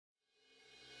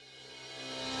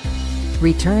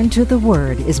Return to the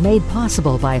Word is made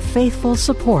possible by faithful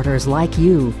supporters like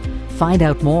you. Find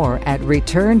out more at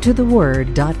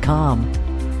returntotheword.com.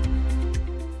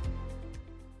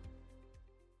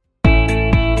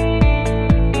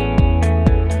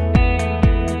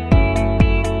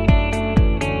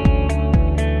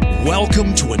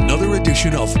 Welcome to another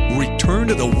edition of Return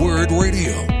to the Word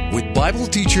Radio with Bible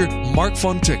teacher Mark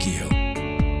Fontecchio.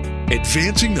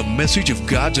 Advancing the message of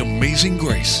God's amazing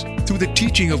grace through the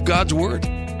teaching of God's Word.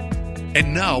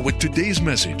 And now with today's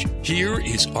message, here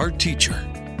is our teacher.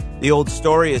 The old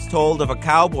story is told of a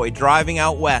cowboy driving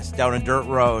out west down a dirt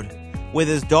road with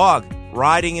his dog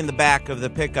riding in the back of the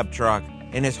pickup truck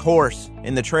and his horse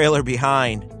in the trailer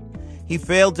behind. He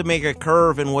failed to make a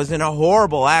curve and was in a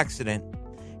horrible accident.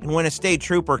 And when a state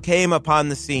trooper came upon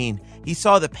the scene, he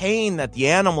saw the pain that the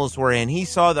animals were in. He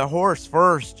saw the horse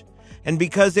first. And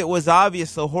because it was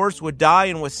obvious the horse would die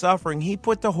and was suffering, he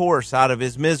put the horse out of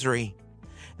his misery.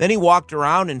 Then he walked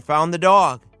around and found the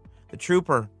dog. The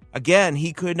trooper, again,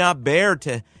 he could not bear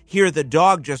to hear the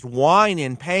dog just whine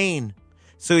in pain.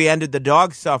 So he ended the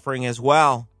dog's suffering as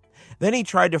well. Then he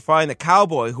tried to find the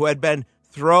cowboy who had been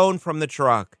thrown from the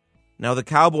truck. Now the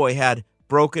cowboy had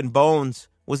broken bones,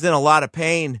 was in a lot of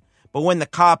pain. But when the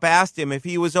cop asked him if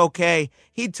he was okay,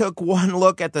 he took one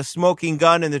look at the smoking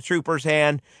gun in the trooper's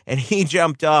hand, and he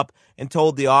jumped up and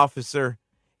told the officer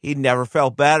he'd never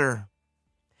felt better.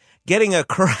 Getting a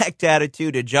correct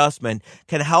attitude adjustment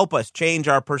can help us change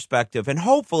our perspective, and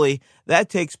hopefully that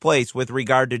takes place with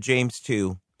regard to James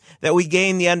 2, that we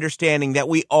gain the understanding that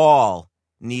we all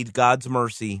need God's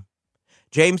mercy.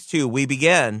 James 2, we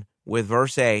begin with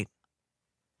verse 8.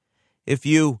 If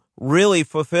you really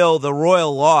fulfill the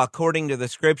royal law according to the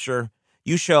Scripture,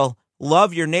 you shall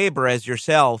love your neighbor as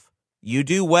yourself. You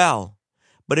do well.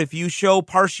 But if you show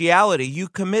partiality, you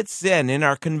commit sin and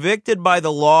are convicted by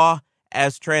the law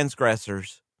as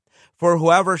transgressors. For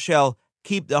whoever shall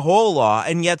keep the whole law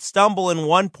and yet stumble in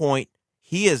one point,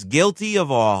 he is guilty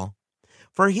of all.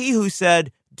 For he who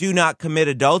said, "Do not commit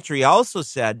adultery," also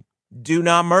said, "Do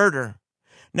not murder."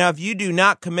 Now, if you do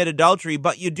not commit adultery,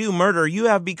 but you do murder, you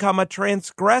have become a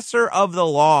transgressor of the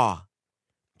law.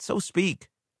 So speak,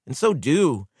 and so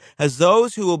do, as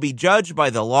those who will be judged by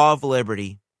the law of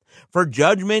liberty. For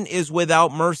judgment is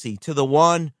without mercy to the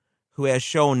one who has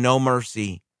shown no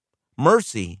mercy.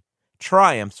 Mercy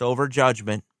triumphs over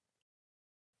judgment.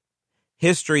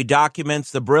 History documents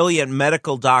the brilliant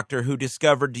medical doctor who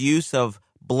discovered the use of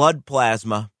blood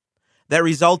plasma that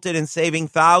resulted in saving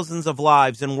thousands of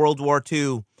lives in World War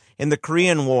II, in the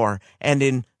Korean War, and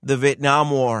in the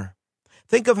Vietnam War.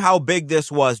 Think of how big this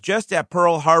was. Just at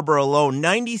Pearl Harbor alone,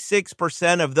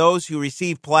 96% of those who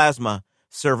received plasma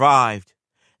survived.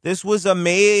 This was a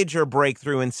major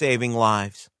breakthrough in saving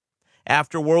lives.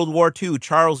 After World War II,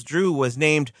 Charles Drew was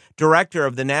named director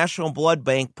of the National Blood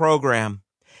Bank Program.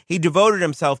 He devoted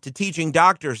himself to teaching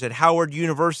doctors at Howard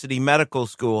University Medical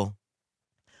School.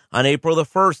 On April the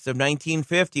 1st of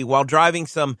 1950, while driving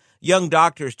some young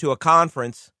doctors to a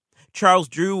conference, Charles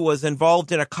Drew was involved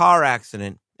in a car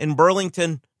accident in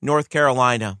Burlington, North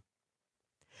Carolina.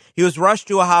 He was rushed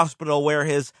to a hospital where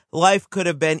his life could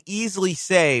have been easily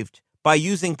saved by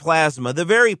using plasma, the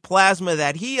very plasma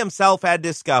that he himself had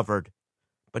discovered.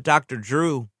 But Dr.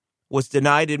 Drew was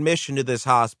denied admission to this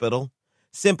hospital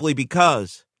simply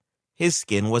because his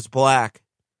skin was black.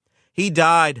 He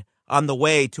died on the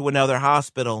way to another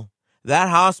hospital. That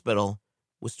hospital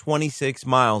was 26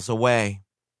 miles away.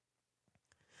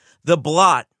 The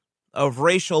blot of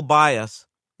racial bias,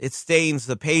 it stains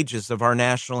the pages of our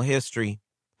national history.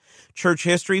 Church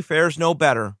history fares no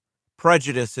better.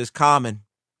 Prejudice is common.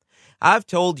 I've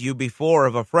told you before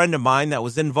of a friend of mine that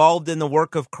was involved in the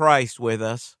work of Christ with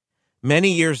us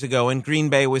many years ago in Green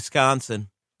Bay, Wisconsin.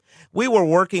 We were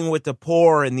working with the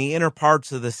poor in the inner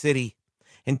parts of the city.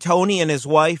 And Tony and his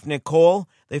wife, Nicole,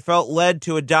 they felt led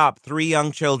to adopt 3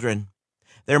 young children.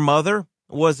 Their mother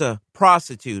was a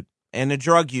prostitute and a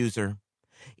drug user.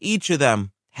 Each of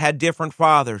them had different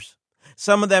fathers.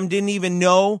 Some of them didn't even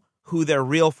know who their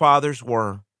real fathers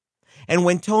were. And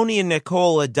when Tony and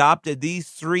Nicole adopted these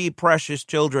 3 precious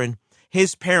children,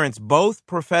 his parents, both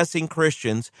professing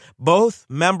Christians, both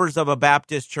members of a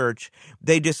Baptist church,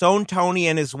 they disowned Tony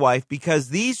and his wife because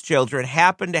these children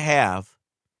happened to have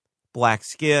black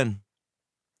skin.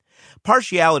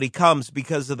 Partiality comes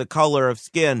because of the color of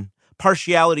skin.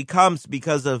 Partiality comes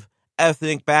because of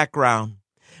ethnic background.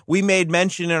 We made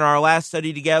mention in our last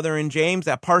study together in James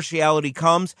that partiality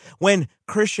comes when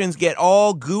Christians get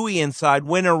all gooey inside,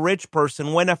 when a rich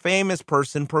person, when a famous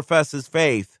person professes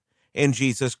faith in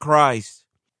Jesus Christ.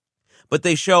 but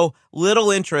they show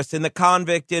little interest in the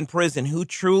convict in prison who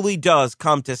truly does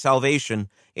come to salvation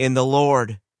in the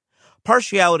Lord.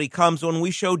 Partiality comes when we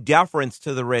show deference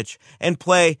to the rich and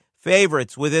play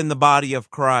favorites within the body of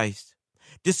Christ.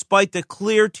 Despite the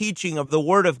clear teaching of the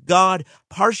Word of God,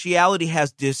 partiality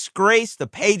has disgraced the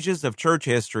pages of church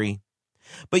history.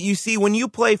 But you see, when you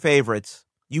play favorites,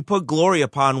 you put glory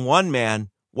upon one man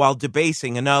while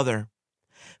debasing another.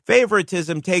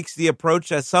 Favoritism takes the approach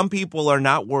that some people are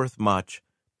not worth much,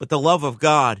 but the love of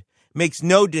God makes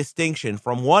no distinction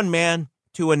from one man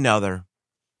to another.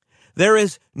 There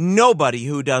is nobody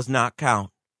who does not count.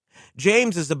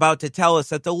 James is about to tell us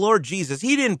that the Lord Jesus,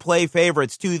 he didn't play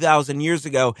favorites 2,000 years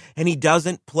ago, and he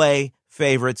doesn't play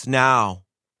favorites now.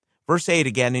 Verse 8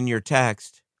 again in your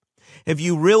text. If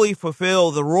you really fulfill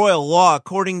the royal law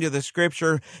according to the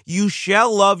scripture, you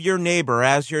shall love your neighbor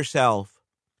as yourself.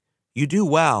 You do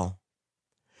well.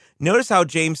 Notice how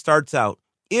James starts out.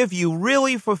 If you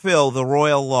really fulfill the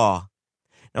royal law.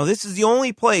 Now, this is the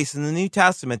only place in the New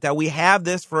Testament that we have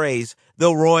this phrase,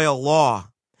 the royal law.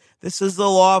 This is the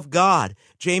law of God.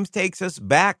 James takes us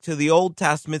back to the Old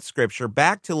Testament scripture,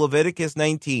 back to Leviticus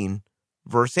 19,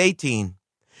 verse 18,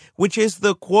 which is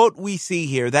the quote we see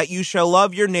here, that you shall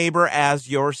love your neighbor as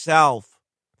yourself.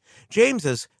 James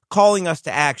is calling us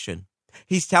to action.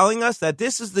 He's telling us that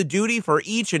this is the duty for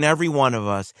each and every one of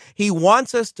us. He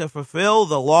wants us to fulfill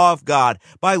the law of God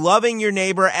by loving your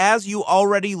neighbor as you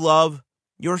already love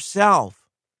yourself.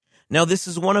 Now, this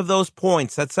is one of those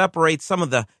points that separates some of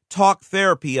the talk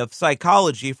therapy of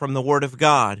psychology from the Word of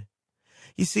God.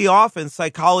 You see, often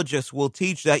psychologists will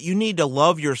teach that you need to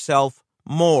love yourself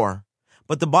more,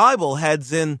 but the Bible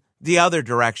heads in the other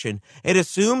direction. It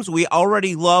assumes we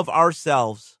already love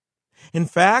ourselves. In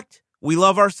fact, we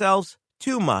love ourselves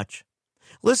too much.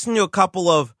 Listen to a couple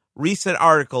of recent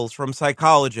articles from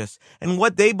psychologists and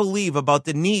what they believe about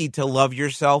the need to love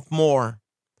yourself more.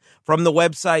 From the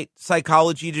website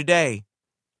Psychology Today.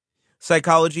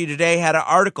 Psychology Today had an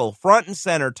article front and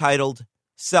center titled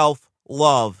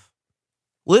Self-Love.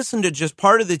 Listen to just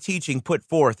part of the teaching put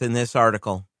forth in this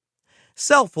article.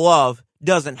 Self-love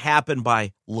doesn't happen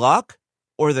by luck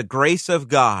or the grace of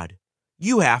God.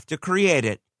 You have to create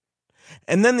it.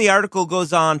 And then the article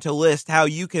goes on to list how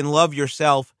you can love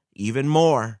yourself even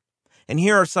more. And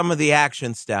here are some of the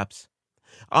action steps.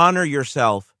 Honor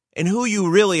yourself and who you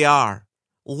really are.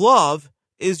 Love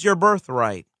is your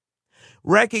birthright.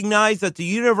 Recognize that the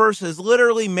universe is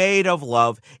literally made of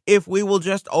love if we will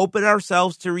just open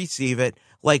ourselves to receive it,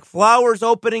 like flowers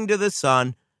opening to the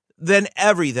sun, then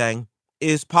everything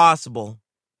is possible.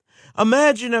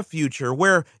 Imagine a future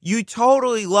where you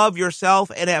totally love yourself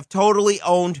and have totally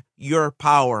owned your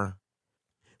power.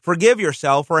 Forgive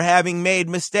yourself for having made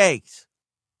mistakes.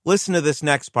 Listen to this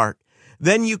next part.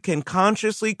 Then you can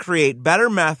consciously create better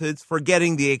methods for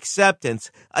getting the acceptance,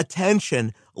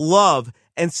 attention, love,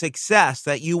 and success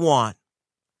that you want.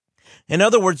 In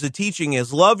other words, the teaching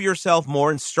is love yourself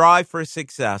more and strive for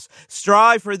success.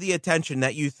 Strive for the attention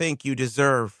that you think you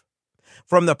deserve.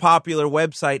 From the popular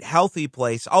website Healthy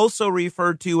Place, also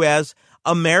referred to as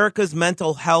America's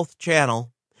Mental Health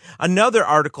Channel, another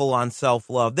article on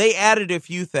self-love. They added a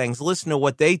few things. Listen to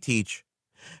what they teach.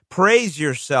 Praise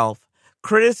yourself.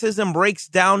 Criticism breaks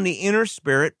down the inner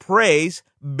spirit. Praise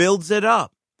builds it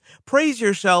up. Praise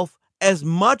yourself as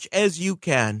much as you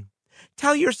can.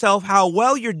 Tell yourself how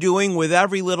well you're doing with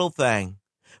every little thing.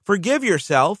 Forgive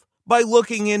yourself by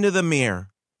looking into the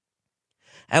mirror.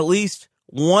 At least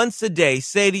once a day,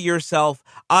 say to yourself,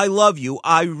 I love you.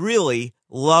 I really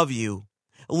love you.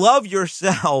 Love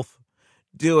yourself.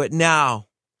 Do it now.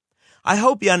 I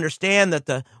hope you understand that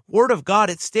the Word of God,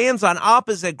 it stands on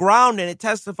opposite ground and it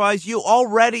testifies you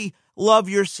already love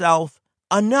yourself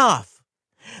enough.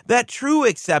 That true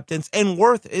acceptance and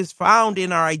worth is found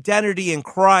in our identity in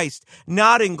Christ,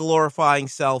 not in glorifying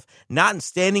self, not in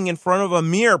standing in front of a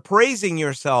mirror praising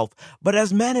yourself, but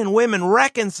as men and women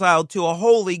reconciled to a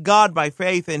holy God by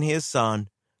faith in His Son,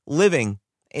 living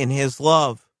in His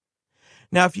love.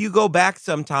 Now, if you go back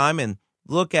sometime and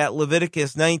look at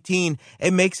Leviticus 19,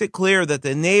 it makes it clear that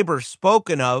the neighbor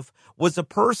spoken of was a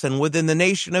person within the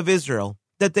nation of Israel,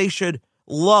 that they should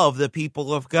love the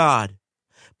people of God.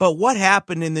 But what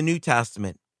happened in the New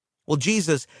Testament? Well,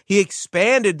 Jesus, He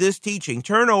expanded this teaching.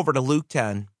 Turn over to Luke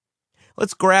 10.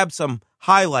 Let's grab some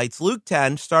highlights. Luke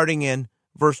 10, starting in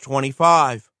verse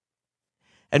 25.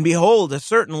 And behold, a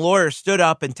certain lawyer stood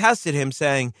up and tested him,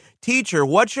 saying, Teacher,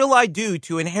 what shall I do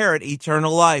to inherit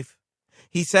eternal life?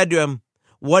 He said to him,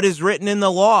 What is written in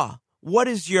the law? What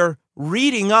is your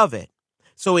reading of it?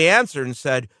 So he answered and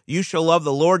said, You shall love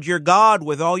the Lord your God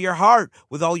with all your heart,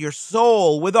 with all your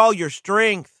soul, with all your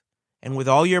strength, and with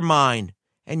all your mind,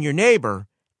 and your neighbor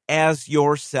as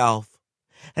yourself.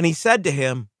 And he said to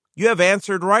him, you have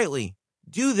answered rightly.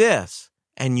 Do this,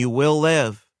 and you will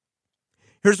live.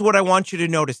 Here's what I want you to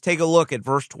notice. Take a look at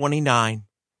verse 29.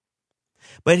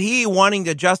 But he, wanting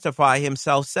to justify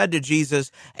himself, said to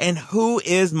Jesus, and who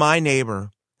is my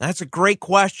neighbor? That's a great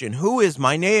question. Who is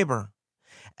my neighbor?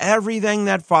 Everything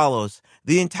that follows,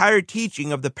 the entire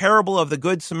teaching of the parable of the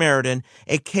Good Samaritan,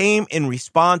 it came in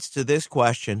response to this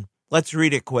question. Let's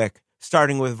read it quick,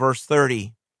 starting with verse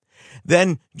 30.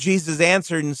 Then Jesus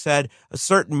answered and said, a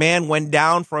certain man went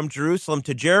down from Jerusalem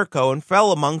to Jericho and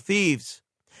fell among thieves,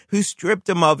 who stripped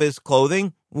him of his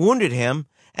clothing, wounded him,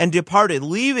 and departed,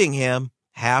 leaving him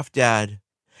half dead.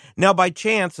 Now by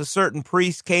chance a certain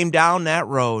priest came down that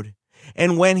road,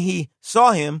 and when he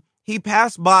saw him, he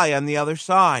passed by on the other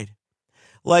side.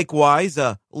 Likewise,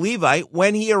 a Levite,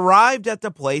 when he arrived at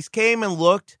the place, came and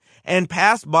looked and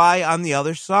passed by on the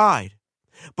other side.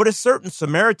 But a certain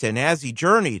Samaritan, as he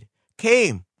journeyed,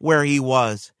 came where he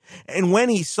was, and when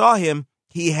he saw him,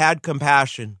 he had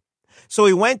compassion. So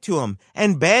he went to him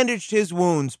and bandaged his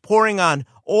wounds, pouring on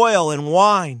oil and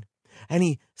wine. And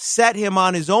he set him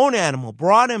on his own animal,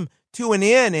 brought him to an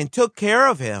inn, and took care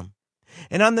of him.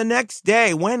 And on the next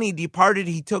day, when he departed,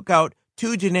 he took out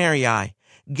 2 denarii,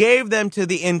 gave them to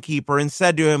the innkeeper, and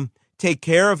said to him, take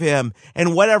care of him,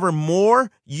 and whatever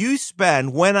more you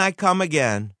spend when I come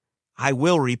again, I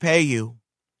will repay you.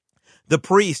 The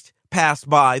priest passed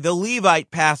by, the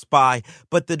Levite passed by,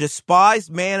 but the despised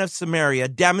man of Samaria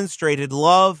demonstrated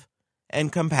love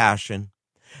and compassion.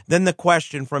 Then the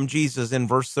question from Jesus in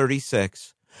verse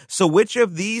 36. So which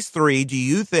of these 3 do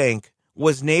you think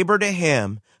was neighbor to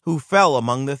him who fell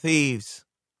among the thieves?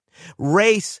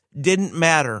 Race didn't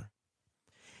matter.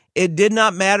 It did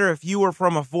not matter if you were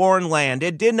from a foreign land.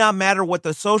 It did not matter what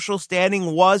the social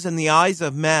standing was in the eyes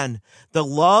of men. The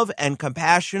love and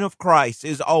compassion of Christ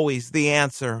is always the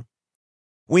answer.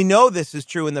 We know this is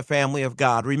true in the family of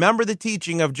God. Remember the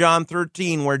teaching of John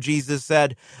 13 where Jesus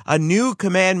said, a new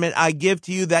commandment I give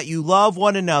to you, that you love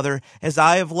one another as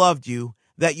I have loved you,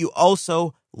 that you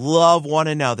also love one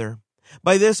another.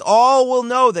 By this all will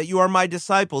know that you are my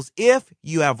disciples, if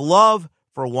you have love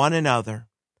for one another.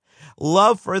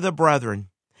 Love for the brethren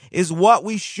is what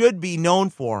we should be known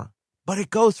for, but it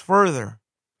goes further.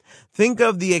 Think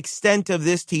of the extent of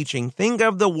this teaching. Think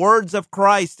of the words of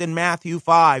Christ in Matthew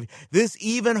 5. This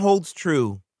even holds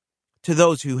true to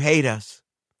those who hate us.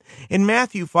 In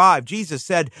Matthew 5, Jesus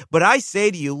said, but I say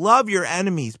to you, love your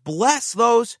enemies, bless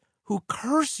those who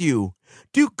curse you,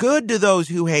 do good to those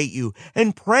who hate you,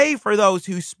 and pray for those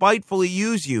who spitefully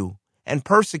use you and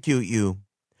persecute you.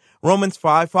 Romans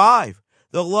 5:5,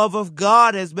 the love of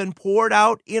God has been poured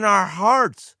out in our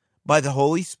hearts by the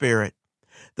Holy Spirit.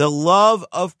 The love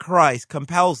of Christ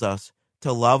compels us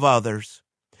to love others.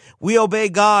 We obey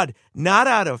God not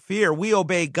out of fear. We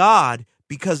obey God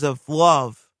because of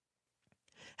love.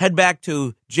 Head back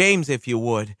to James, if you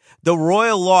would. The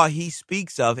royal law he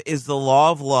speaks of is the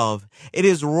law of love. It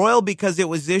is royal because it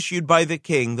was issued by the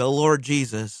King, the Lord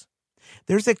Jesus.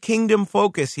 There's a kingdom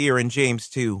focus here in James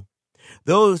 2.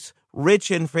 Those rich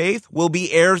in faith will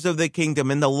be heirs of the kingdom,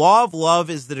 and the law of love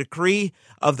is the decree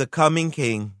of the coming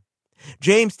King.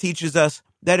 James teaches us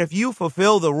that if you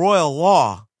fulfill the royal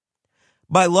law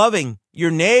by loving your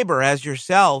neighbor as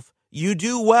yourself, you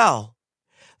do well.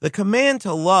 The command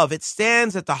to love, it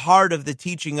stands at the heart of the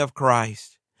teaching of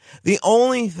Christ. The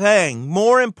only thing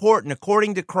more important,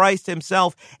 according to Christ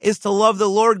himself, is to love the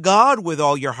Lord God with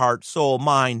all your heart, soul,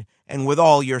 mind, and with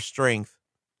all your strength.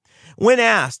 When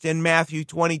asked in Matthew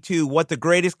 22 what the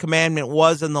greatest commandment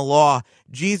was in the law,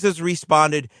 Jesus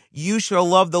responded, you shall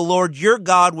love the Lord your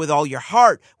God with all your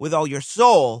heart, with all your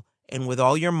soul, and with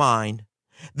all your mind.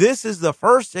 This is the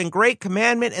first and great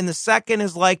commandment, and the second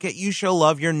is like it. You shall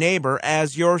love your neighbor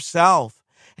as yourself.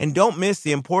 And don't miss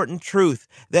the important truth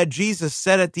that Jesus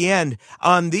said at the end,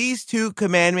 on these 2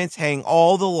 commandments hang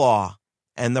all the law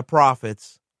and the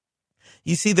prophets.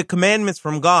 You see, the commandments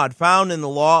from God found in the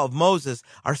law of Moses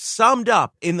are summed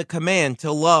up in the command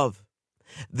to love.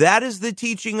 That is the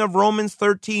teaching of Romans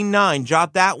 13:9.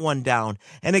 Jot that one down.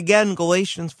 And again,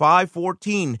 Galatians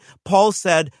 5:14. Paul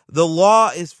said, the law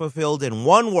is fulfilled in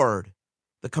one word,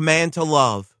 the command to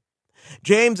love.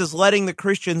 James is letting the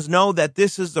Christians know that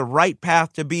this is the right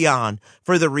path to be on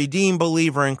for the redeemed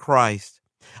believer in Christ.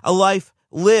 A life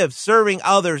lived serving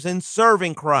others and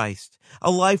serving Christ. A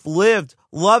life lived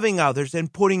loving others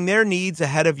and putting their needs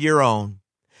ahead of your own.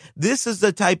 This is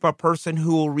the type of person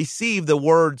who will receive the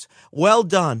words, well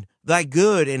done, thy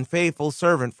good and faithful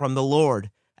servant from the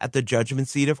Lord at the judgment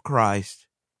seat of Christ.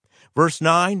 Verse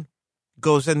 9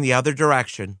 goes in the other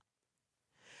direction.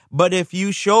 But if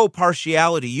you show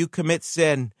partiality, you commit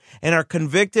sin and are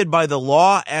convicted by the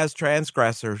law as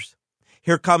transgressors.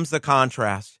 Here comes the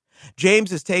contrast.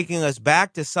 James is taking us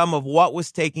back to some of what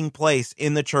was taking place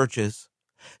in the churches.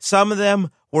 Some of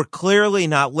them were clearly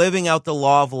not living out the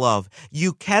law of love.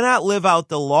 You cannot live out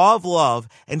the law of love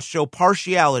and show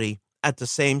partiality at the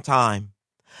same time.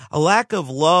 A lack of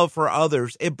love for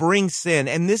others, it brings sin,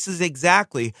 and this is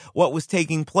exactly what was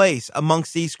taking place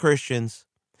amongst these Christians.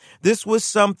 This was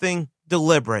something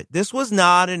deliberate. This was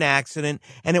not an accident,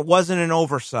 and it wasn't an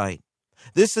oversight.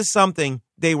 This is something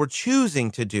they were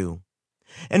choosing to do.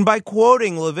 And by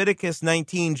quoting Leviticus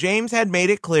 19, James had made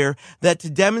it clear that to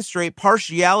demonstrate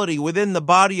partiality within the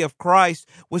body of Christ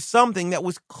was something that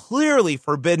was clearly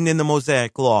forbidden in the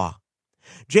Mosaic Law.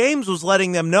 James was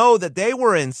letting them know that they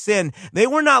were in sin. They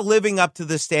were not living up to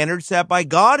the standards set by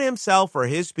God himself for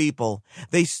his people.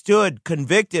 They stood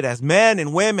convicted as men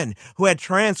and women who had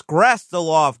transgressed the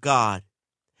law of God.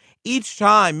 Each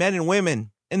time men and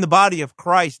women in the body of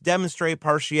Christ demonstrate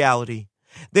partiality,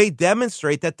 they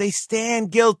demonstrate that they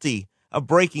stand guilty of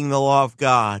breaking the law of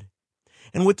God.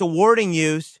 And with the wording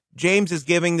used, James is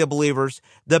giving the believers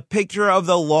the picture of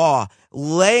the law,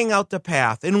 laying out the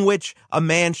path in which a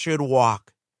man should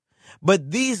walk.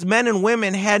 But these men and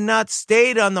women had not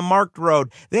stayed on the marked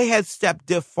road. They had stepped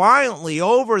defiantly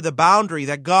over the boundary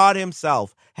that God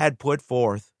himself had put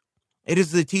forth. It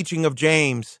is the teaching of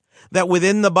James that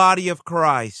within the body of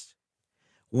Christ,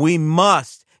 we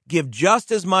must give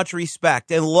just as much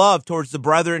respect and love towards the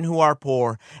brethren who are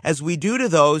poor as we do to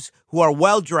those who are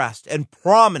well-dressed and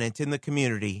prominent in the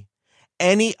community.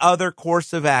 Any other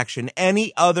course of action,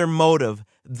 any other motive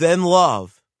than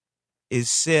love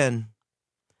is sin.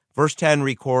 Verse 10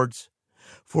 records,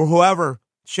 "For whoever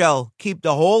shall keep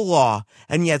the whole law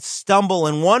and yet stumble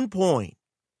in one point,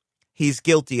 he's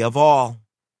guilty of all."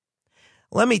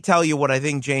 Let me tell you what I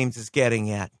think James is getting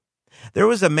at. There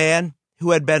was a man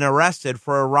who had been arrested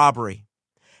for a robbery.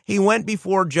 He went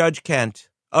before Judge Kent,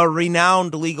 a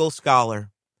renowned legal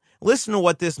scholar. Listen to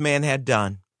what this man had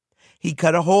done. He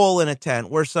cut a hole in a tent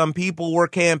where some people were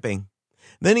camping.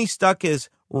 Then he stuck his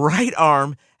right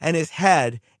arm and his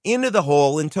head into the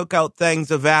hole and took out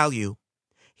things of value.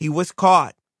 He was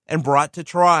caught and brought to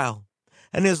trial,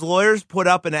 and his lawyers put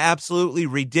up an absolutely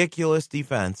ridiculous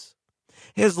defense.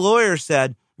 His lawyer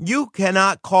said, "You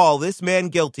cannot call this man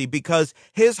guilty because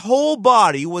his whole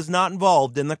body was not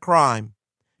involved in the crime,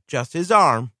 just his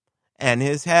arm and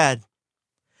his head."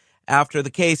 After the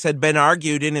case had been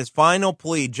argued in his final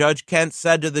plea, Judge Kent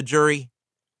said to the jury,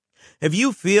 "If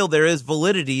you feel there is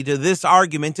validity to this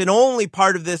argument and only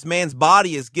part of this man's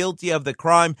body is guilty of the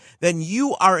crime, then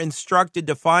you are instructed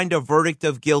to find a verdict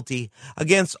of guilty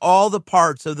against all the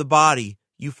parts of the body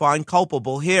you find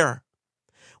culpable here."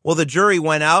 Well, the jury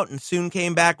went out and soon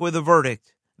came back with a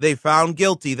verdict. They found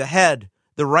guilty the head,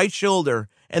 the right shoulder,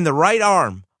 and the right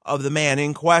arm of the man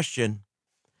in question.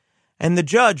 And the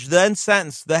judge then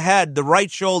sentenced the head, the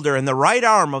right shoulder, and the right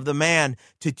arm of the man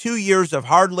to 2 years of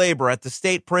hard labor at the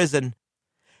state prison.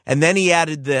 And then he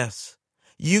added this: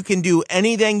 "You can do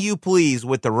anything you please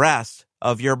with the rest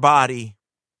of your body."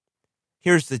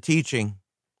 Here's the teaching.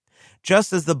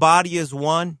 Just as the body is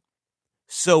one,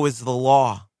 so is the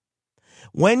law.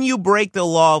 When you break the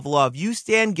law of love, you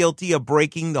stand guilty of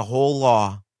breaking the whole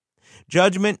law.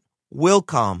 Judgment will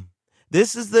come.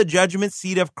 This is the judgment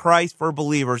seat of Christ for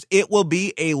believers. It will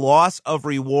be a loss of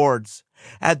rewards.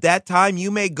 At that time, you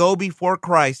may go before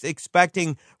Christ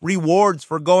expecting rewards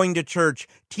for going to church,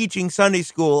 teaching Sunday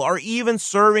school, or even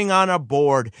serving on a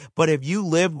board. But if you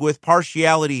lived with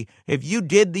partiality, if you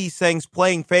did these things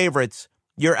playing favorites,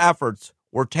 your efforts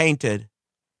were tainted.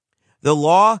 The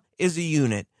law is a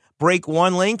unit. Break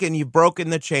one link and you've broken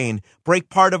the chain. Break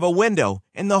part of a window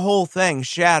and the whole thing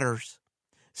shatters.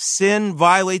 Sin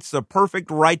violates the perfect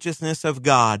righteousness of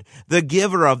God, the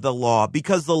giver of the law,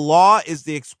 because the law is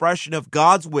the expression of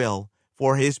God's will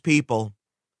for his people.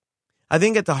 I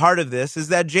think at the heart of this is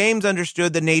that James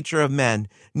understood the nature of men.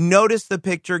 Notice the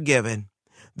picture given.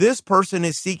 This person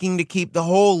is seeking to keep the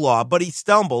whole law, but he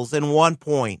stumbles in one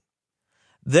point.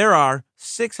 There are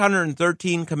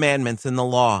 613 commandments in the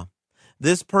law.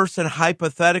 This person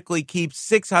hypothetically keeps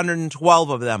 612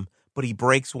 of them, but he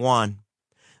breaks one.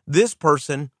 This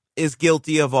person is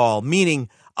guilty of all, meaning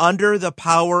under the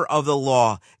power of the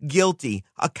law, guilty,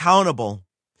 accountable.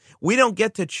 We don't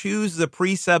get to choose the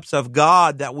precepts of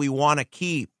God that we want to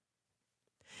keep.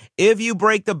 If you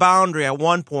break the boundary at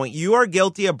one point, you are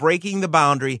guilty of breaking the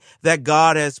boundary that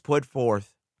God has put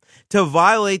forth. To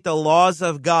violate the laws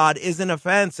of God is an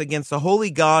offense against the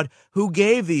holy God who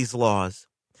gave these laws.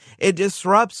 It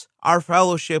disrupts our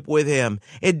fellowship with Him.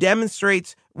 It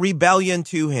demonstrates rebellion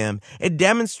to Him. It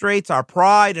demonstrates our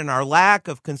pride and our lack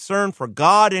of concern for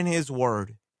God and His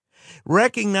Word.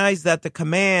 Recognize that the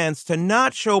commands to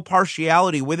not show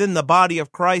partiality within the body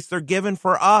of Christ are given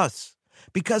for us,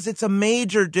 because it's a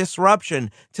major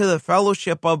disruption to the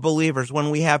fellowship of believers when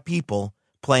we have people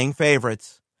playing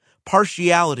favorites.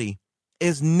 Partiality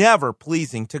is never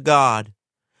pleasing to God.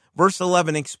 Verse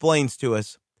 11 explains to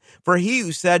us, "For he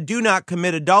who said, 'Do not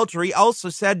commit adultery,' also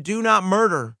said, 'Do not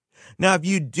murder.' Now if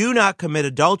you do not commit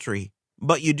adultery,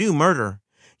 but you do murder,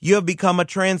 you have become a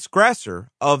transgressor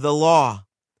of the law."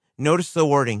 Notice the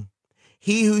wording.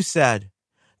 He who said.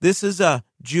 This is a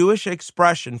Jewish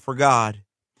expression for God.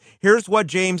 Here's what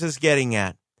James is getting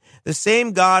at. The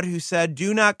same God who said,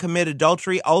 "Do not commit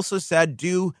adultery," also said,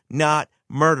 "Do not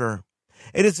murder."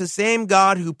 It is the same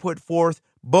God who put forth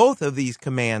both of these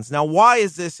commands. Now, why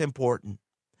is this important?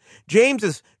 James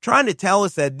is trying to tell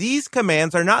us that these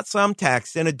commands are not some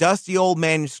text in a dusty old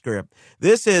manuscript.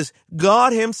 This is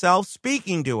God Himself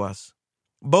speaking to us.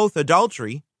 Both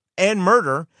adultery and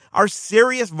murder are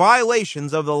serious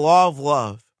violations of the law of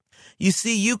love. You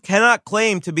see, you cannot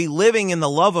claim to be living in the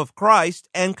love of Christ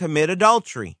and commit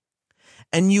adultery.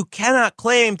 And you cannot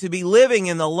claim to be living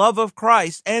in the love of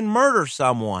Christ and murder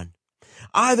someone.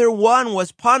 Either one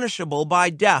was punishable by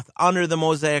death under the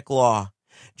Mosaic law.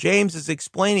 James is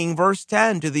explaining verse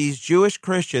 10 to these Jewish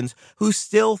Christians who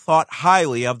still thought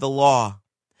highly of the law.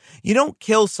 You don't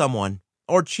kill someone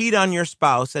or cheat on your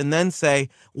spouse and then say,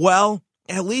 "Well,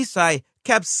 at least I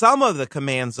kept some of the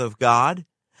commands of God,"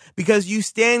 because you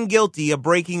stand guilty of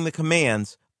breaking the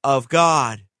commands of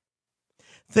God.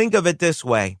 Think of it this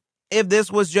way. If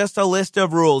this was just a list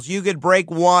of rules, you could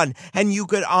break one, and you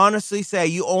could honestly say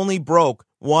you only broke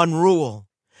one rule.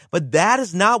 But that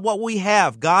is not what we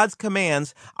have. God's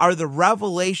commands are the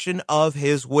revelation of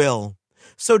His will.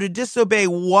 So to disobey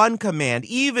one command,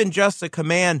 even just a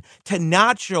command to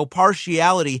not show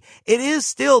partiality, it is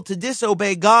still to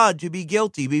disobey God, to be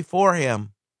guilty before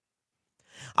Him.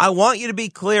 I want you to be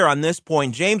clear on this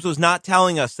point. James was not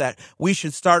telling us that we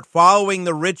should start following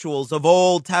the rituals of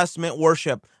Old Testament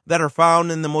worship that are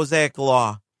found in the Mosaic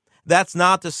Law. That's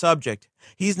not the subject.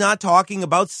 He's not talking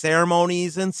about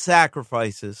ceremonies and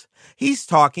sacrifices. He's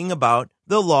talking about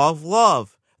the law of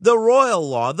love, the royal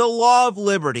law, the law of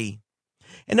liberty.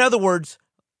 In other words,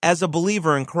 as a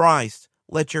believer in Christ,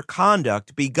 let your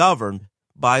conduct be governed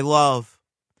by love.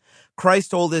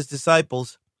 Christ told His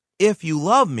disciples, "If you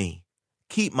love me,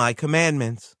 keep my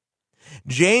commandments."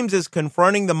 James is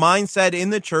confronting the mindset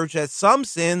in the church that some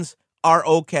sins are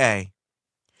okay.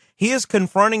 He is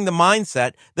confronting the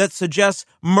mindset that suggests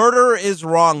murder is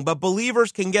wrong, but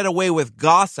believers can get away with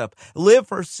gossip, live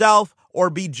for self,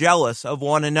 or be jealous of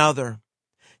one another.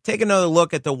 Take another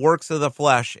look at the works of the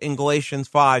flesh in Galatians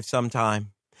 5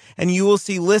 sometime, and you will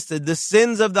see listed the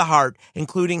sins of the heart,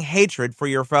 including hatred for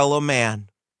your fellow man.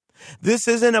 This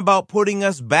isn't about putting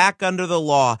us back under the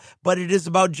law, but it is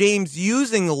about James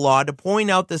using the law to point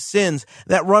out the sins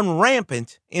that run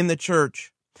rampant in the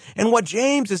church. And what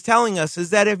James is telling us is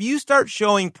that if you start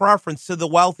showing preference to the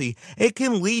wealthy, it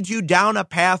can lead you down a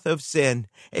path of sin.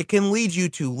 It can lead you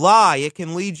to lie. It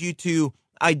can lead you to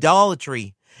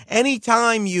idolatry.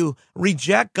 Anytime you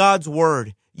reject God's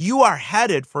word, you are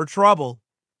headed for trouble.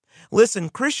 Listen,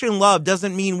 Christian love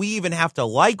doesn't mean we even have to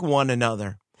like one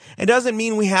another. It doesn't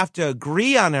mean we have to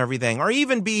agree on everything or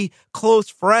even be close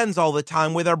friends all the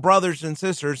time with our brothers and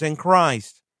sisters in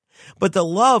Christ. But the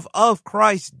love of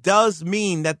Christ does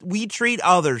mean that we treat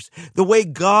others the way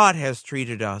God has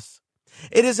treated us.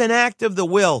 It is an act of the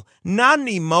will, not an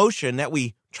emotion that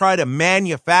we try to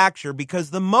manufacture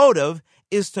because the motive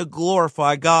is to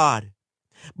glorify God.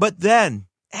 But then,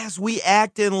 as we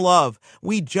act in love,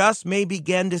 we just may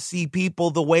begin to see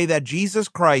people the way that Jesus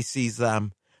Christ sees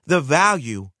them, the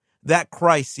value that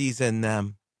Christ sees in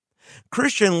them.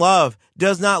 Christian love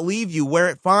does not leave you where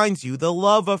it finds you. The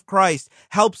love of Christ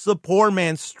helps the poor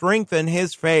man strengthen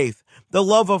his faith. The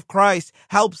love of Christ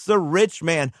helps the rich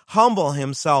man humble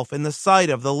himself in the sight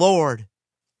of the Lord.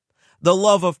 The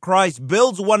love of Christ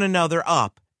builds one another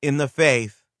up in the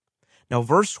faith. Now,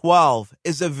 verse 12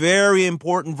 is a very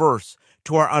important verse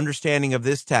to our understanding of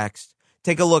this text.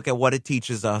 Take a look at what it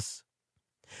teaches us.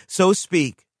 So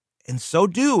speak, and so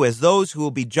do as those who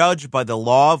will be judged by the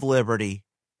law of liberty.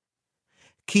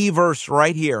 Key verse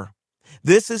right here.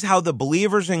 This is how the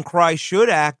believers in Christ should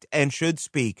act and should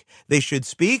speak. They should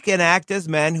speak and act as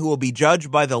men who will be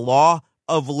judged by the law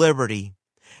of liberty.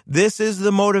 This is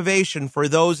the motivation for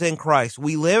those in Christ.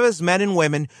 We live as men and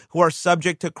women who are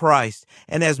subject to Christ,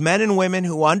 and as men and women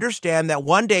who understand that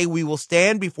one day we will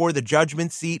stand before the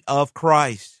judgment seat of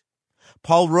Christ.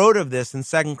 Paul wrote of this in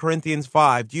 2 Corinthians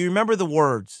 5. Do you remember the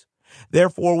words?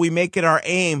 Therefore, we make it our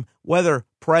aim, whether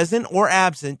present or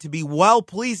absent, to be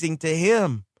well-pleasing to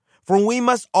him. For we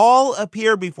must all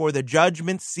appear before the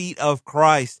judgment seat of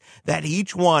Christ, that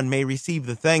each one may receive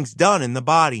the things done in the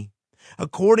body,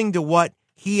 according to what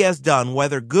he has done,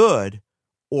 whether good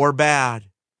or bad.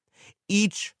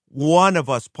 Each one of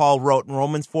us, Paul wrote in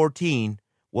Romans 14,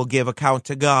 will give account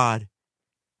to God.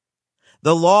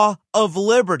 The law of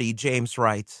liberty, James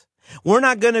writes. We're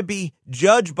not going to be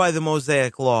judged by the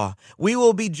Mosaic law. We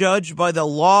will be judged by the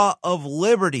law of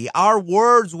liberty. Our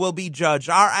words will be judged.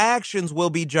 Our actions will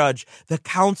be judged. The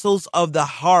counsels of the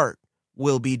heart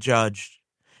will be judged.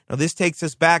 Now, this takes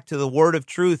us back to the word of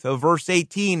truth of verse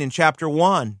 18 in chapter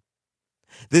 1.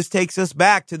 This takes us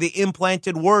back to the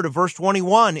implanted word of verse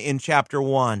 21 in chapter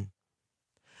 1.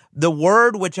 The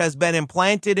word which has been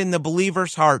implanted in the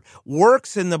believer's heart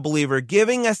works in the believer,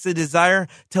 giving us the desire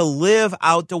to live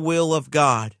out the will of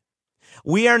God.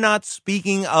 We are not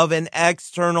speaking of an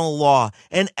external law,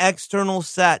 an external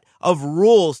set of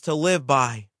rules to live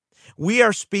by. We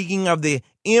are speaking of the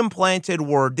implanted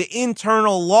word, the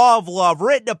internal law of love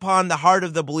written upon the heart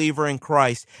of the believer in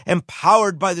Christ,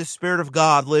 empowered by the Spirit of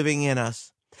God living in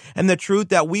us. And the truth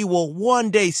that we will one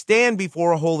day stand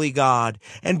before a holy God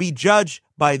and be judged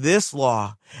by this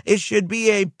law. It should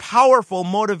be a powerful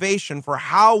motivation for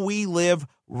how we live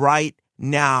right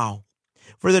now.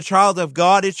 For the child of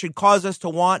God, it should cause us to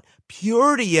want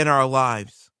purity in our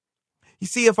lives. You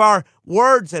see, if our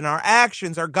words and our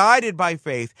actions are guided by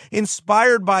faith,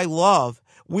 inspired by love,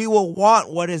 we will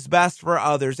want what is best for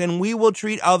others, and we will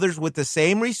treat others with the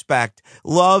same respect,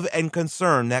 love, and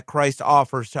concern that Christ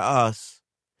offers to us.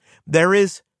 There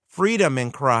is freedom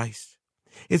in Christ.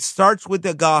 It starts with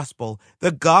the gospel.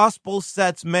 The gospel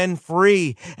sets men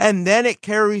free, and then it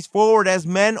carries forward as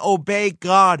men obey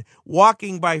God,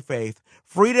 walking by faith.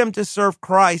 Freedom to serve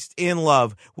Christ in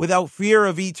love without fear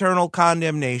of eternal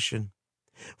condemnation.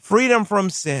 Freedom from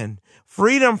sin.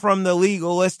 Freedom from the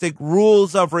legalistic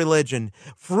rules of religion.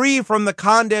 Free from the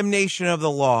condemnation of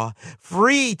the law.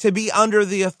 Free to be under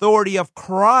the authority of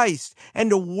Christ and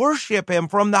to worship him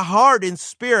from the heart in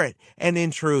spirit and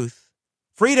in truth.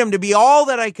 Freedom to be all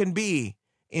that I can be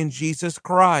in Jesus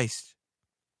Christ.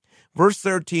 Verse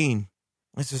 13.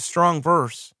 It's a strong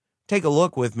verse. Take a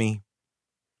look with me.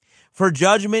 For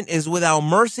judgment is without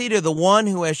mercy to the one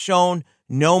who has shown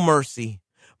no mercy.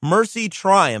 Mercy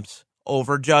triumphs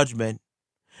over judgment.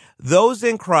 Those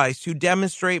in Christ who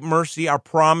demonstrate mercy are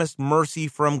promised mercy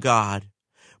from God.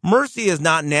 Mercy is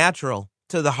not natural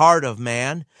to the heart of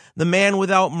man. The man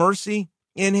without mercy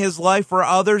in his life for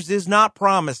others is not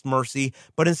promised mercy,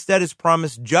 but instead is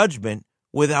promised judgment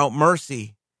without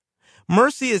mercy.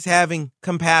 Mercy is having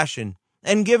compassion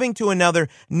and giving to another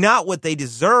not what they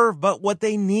deserve, but what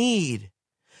they need.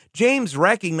 James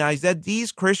recognized that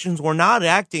these Christians were not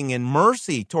acting in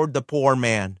mercy toward the poor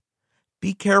man.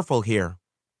 Be careful here.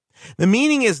 The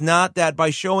meaning is not that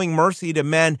by showing mercy to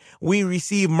men, we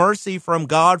receive mercy from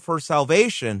God for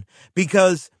salvation,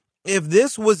 because if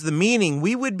this was the meaning,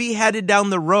 we would be headed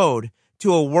down the road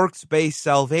to a works-based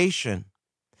salvation.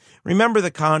 Remember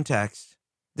the context.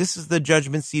 This is the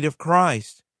judgment seat of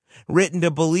Christ, written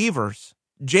to believers.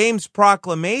 James'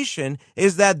 proclamation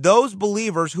is that those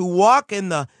believers who walk in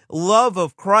the love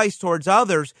of Christ towards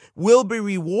others will be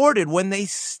rewarded when they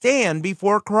stand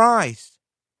before Christ.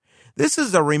 This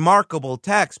is a remarkable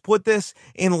text. Put this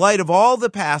in light of all the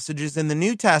passages in the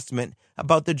New Testament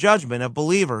about the judgment of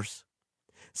believers.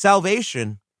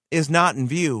 Salvation is not in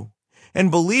view,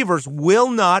 and believers will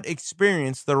not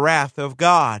experience the wrath of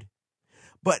God.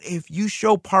 But if you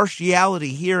show partiality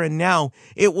here and now,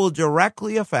 it will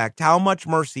directly affect how much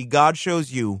mercy God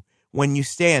shows you when you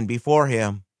stand before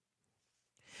him.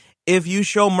 If you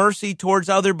show mercy towards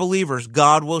other believers,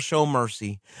 God will show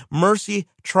mercy. Mercy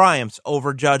triumphs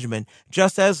over judgment,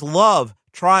 just as love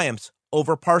triumphs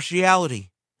over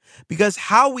partiality. Because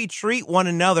how we treat one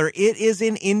another, it is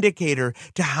an indicator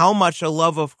to how much the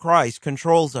love of Christ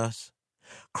controls us.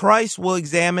 Christ will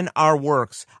examine our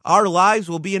works. Our lives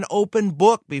will be an open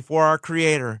book before our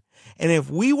Creator. And if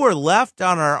we were left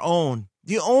on our own,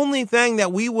 the only thing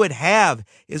that we would have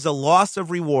is a loss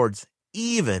of rewards,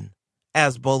 even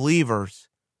as believers.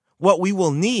 What we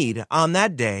will need on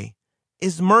that day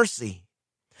is mercy.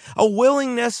 A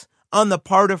willingness on the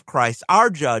part of Christ, our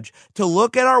judge, to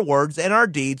look at our words and our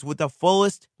deeds with the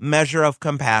fullest measure of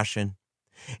compassion.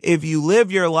 If you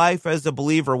live your life as a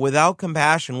believer without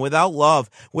compassion, without love,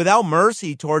 without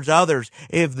mercy towards others,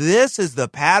 if this is the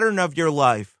pattern of your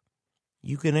life,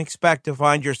 you can expect to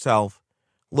find yourself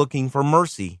looking for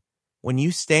mercy when you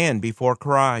stand before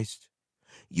Christ.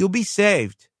 You'll be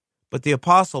saved, But the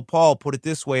Apostle Paul put it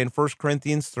this way in 1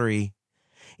 Corinthians 3.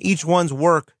 Each one's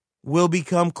work will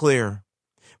become clear,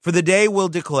 for the day will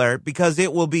declare it, because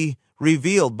it will be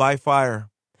revealed by fire.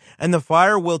 And the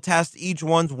fire will test each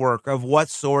one's work of what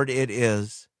sort it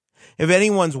is. If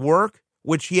anyone's work,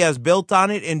 which he has built on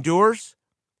it, endures,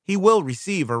 he will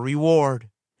receive a reward.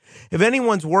 If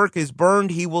anyone's work is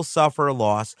burned, he will suffer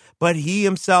loss, but he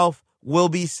himself will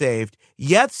be saved,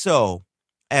 yet so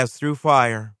as through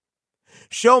fire.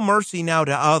 Show mercy now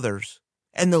to others,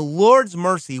 and the Lord's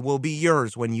mercy will be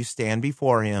yours when you stand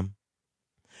before him.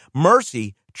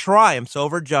 Mercy triumphs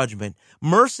over judgment.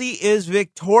 Mercy is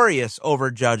victorious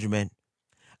over judgment.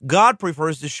 God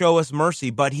prefers to show us mercy,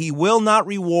 but he will not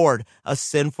reward a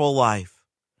sinful life.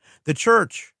 The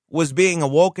church was being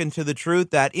awoken to the truth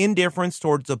that indifference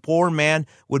towards the poor man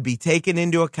would be taken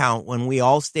into account when we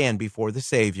all stand before the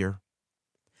Savior.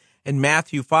 In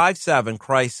Matthew 5:7,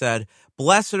 Christ said,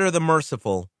 "Blessed are the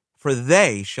merciful, for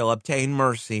they shall obtain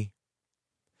mercy."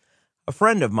 A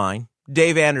friend of mine,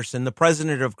 Dave Anderson, the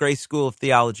president of Grace School of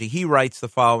Theology, he writes the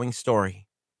following story.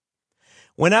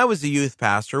 When I was a youth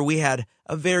pastor, we had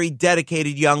a very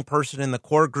dedicated young person in the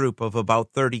core group of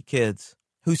about 30 kids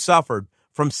who suffered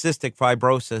from cystic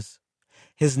fibrosis.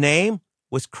 His name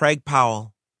was Craig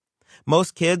Powell.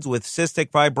 Most kids with cystic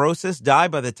fibrosis die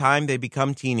by the time they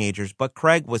become teenagers, but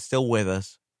Craig was still with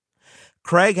us.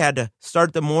 Craig had to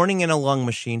start the morning in a lung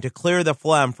machine to clear the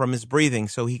phlegm from his breathing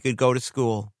so he could go to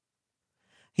school.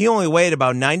 He only weighed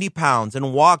about 90 pounds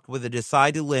and walked with a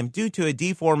decided limp due to a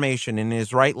deformation in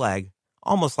his right leg,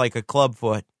 almost like a club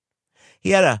foot.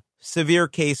 He had a severe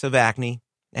case of acne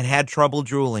and had trouble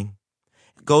drooling.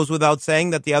 It goes without saying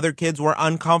that the other kids were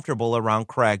uncomfortable around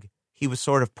Craig. He was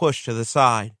sort of pushed to the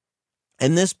side.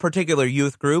 In this particular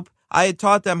youth group, I had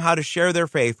taught them how to share their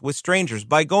faith with strangers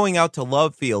by going out to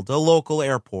Love Field, a local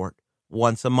airport,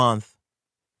 once a month.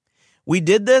 We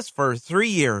did this for 3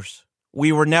 years.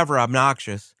 We were never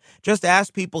obnoxious. Just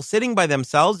asked people sitting by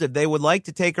themselves if they would like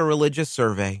to take a religious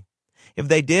survey. If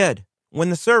they did, when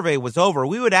the survey was over,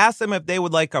 we would ask them if they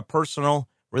would like a personal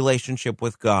relationship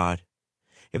with God.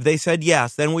 If they said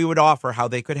yes, then we would offer how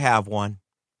they could have one.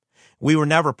 We were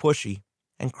never pushy,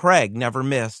 and Craig never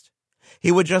missed.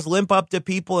 He would just limp up to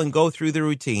people and go through the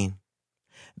routine.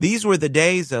 These were the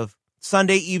days of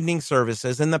Sunday evening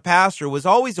services, and the pastor was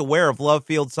always aware of Love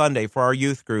Field Sunday for our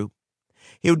youth group.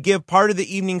 He would give part of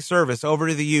the evening service over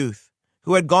to the youth,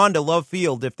 who had gone to Love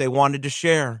Field if they wanted to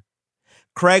share.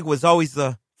 Craig was always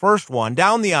the first one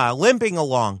down the aisle, limping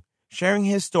along, sharing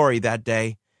his story that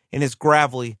day in his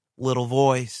gravelly little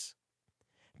voice.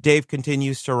 Dave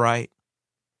continues to write,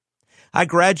 I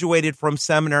graduated from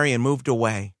seminary and moved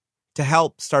away to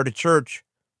help start a church,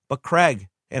 but Craig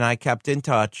and I kept in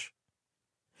touch.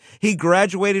 He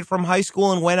graduated from high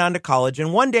school and went on to college,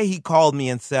 and one day he called me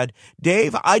and said,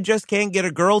 Dave, I just can't get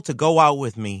a girl to go out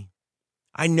with me.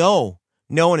 I know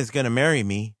no one is going to marry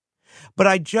me, but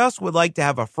I just would like to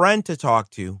have a friend to talk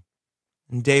to.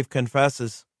 And Dave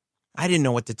confesses, I didn't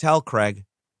know what to tell Craig.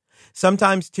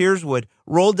 Sometimes tears would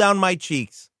roll down my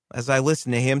cheeks as I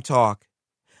listened to him talk.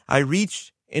 I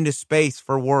reached into space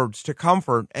for words to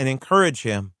comfort and encourage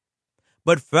him,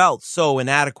 but felt so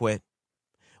inadequate.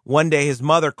 One day his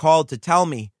mother called to tell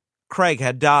me Craig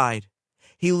had died.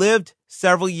 He lived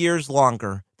several years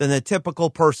longer than the typical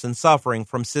person suffering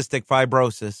from cystic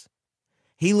fibrosis.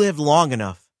 He lived long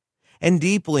enough and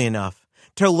deeply enough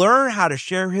to learn how to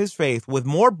share his faith with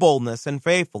more boldness and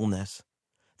faithfulness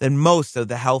than most of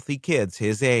the healthy kids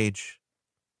his age.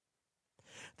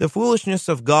 The foolishness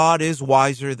of God is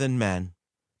wiser than men.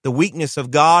 The weakness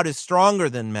of God is stronger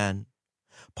than men.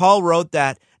 Paul wrote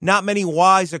that not many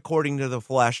wise according to the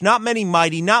flesh, not many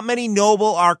mighty, not many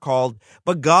noble are called,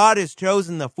 but God has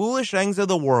chosen the foolish things of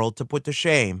the world to put to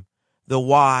shame the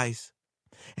wise.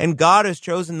 And God has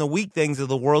chosen the weak things of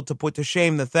the world to put to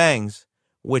shame the things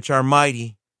which are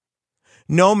mighty.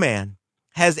 No man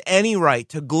has any right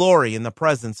to glory in the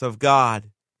presence of God.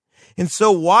 And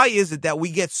so why is it that we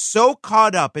get so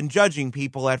caught up in judging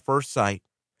people at first sight?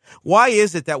 Why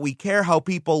is it that we care how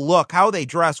people look, how they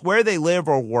dress, where they live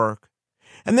or work?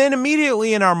 And then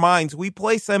immediately in our minds, we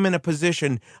place them in a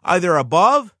position either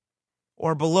above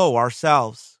or below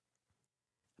ourselves.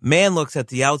 Man looks at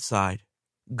the outside.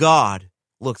 God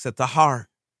looks at the heart.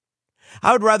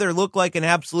 I would rather look like an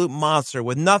absolute monster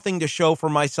with nothing to show for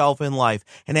myself in life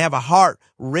and have a heart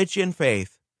rich in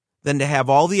faith than to have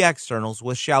all the externals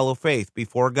with shallow faith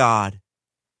before God.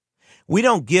 We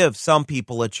don't give some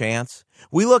people a chance.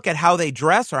 We look at how they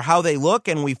dress or how they look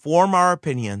and we form our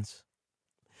opinions.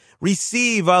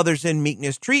 Receive others in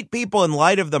meekness. Treat people in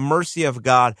light of the mercy of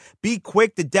God. Be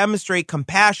quick to demonstrate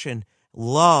compassion,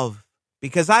 love,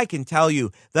 because I can tell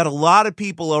you that a lot of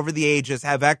people over the ages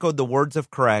have echoed the words of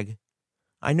Craig.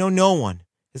 I know no one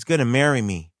is going to marry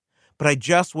me, but I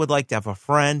just would like to have a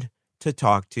friend to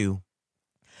talk to.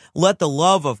 Let the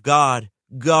love of God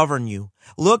govern you.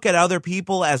 Look at other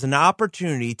people as an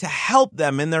opportunity to help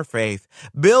them in their faith.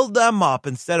 Build them up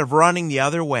instead of running the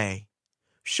other way.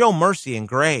 Show mercy and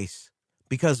grace,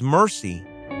 because mercy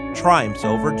triumphs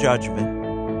over judgment.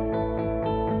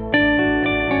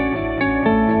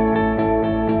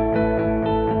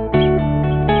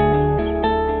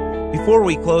 Before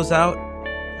we close out,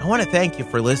 I want to thank you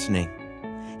for listening.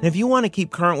 And if you want to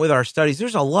keep current with our studies,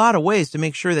 there's a lot of ways to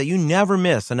make sure that you never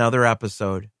miss another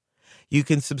episode. You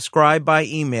can subscribe by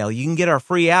email. You can get our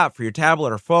free app for your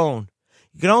tablet or phone.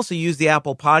 You can also use the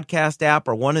Apple Podcast app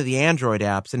or one of the Android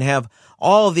apps and have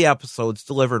all of the episodes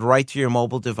delivered right to your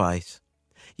mobile device.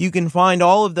 You can find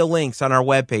all of the links on our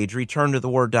webpage,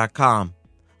 returntotheword.com,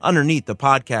 underneath the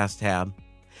podcast tab.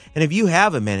 And if you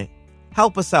have a minute,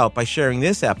 help us out by sharing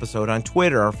this episode on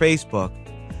Twitter or Facebook,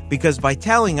 because by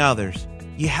telling others,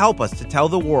 you help us to tell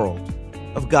the world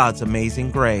of God's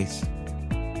amazing grace.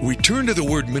 Return to the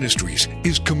Word Ministries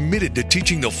is committed to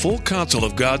teaching the full counsel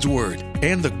of God's Word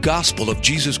and the gospel of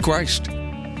Jesus Christ.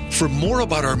 For more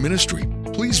about our ministry,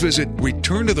 please visit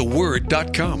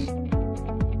returntotheword.com.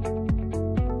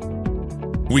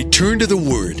 Return to the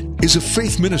Word is a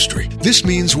faith ministry. This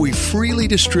means we freely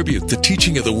distribute the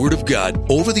teaching of the Word of God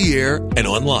over the air and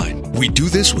online. We do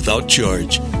this without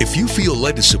charge. If you feel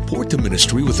led to support the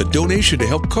ministry with a donation to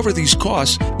help cover these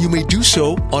costs, you may do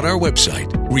so on our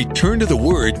website,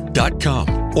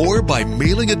 returntotheword.com, or by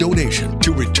mailing a donation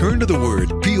to Return to the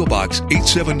Word, P.O. Box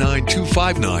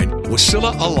 879259,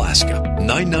 Wasilla, Alaska,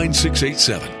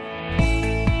 99687.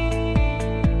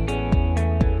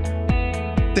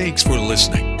 Thanks for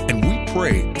listening, and we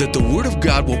pray that the Word of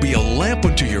God will be a lamp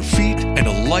unto your feet and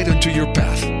a light unto your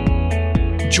path.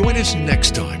 Join us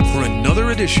next time for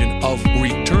another edition of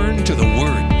Return to the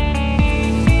Word.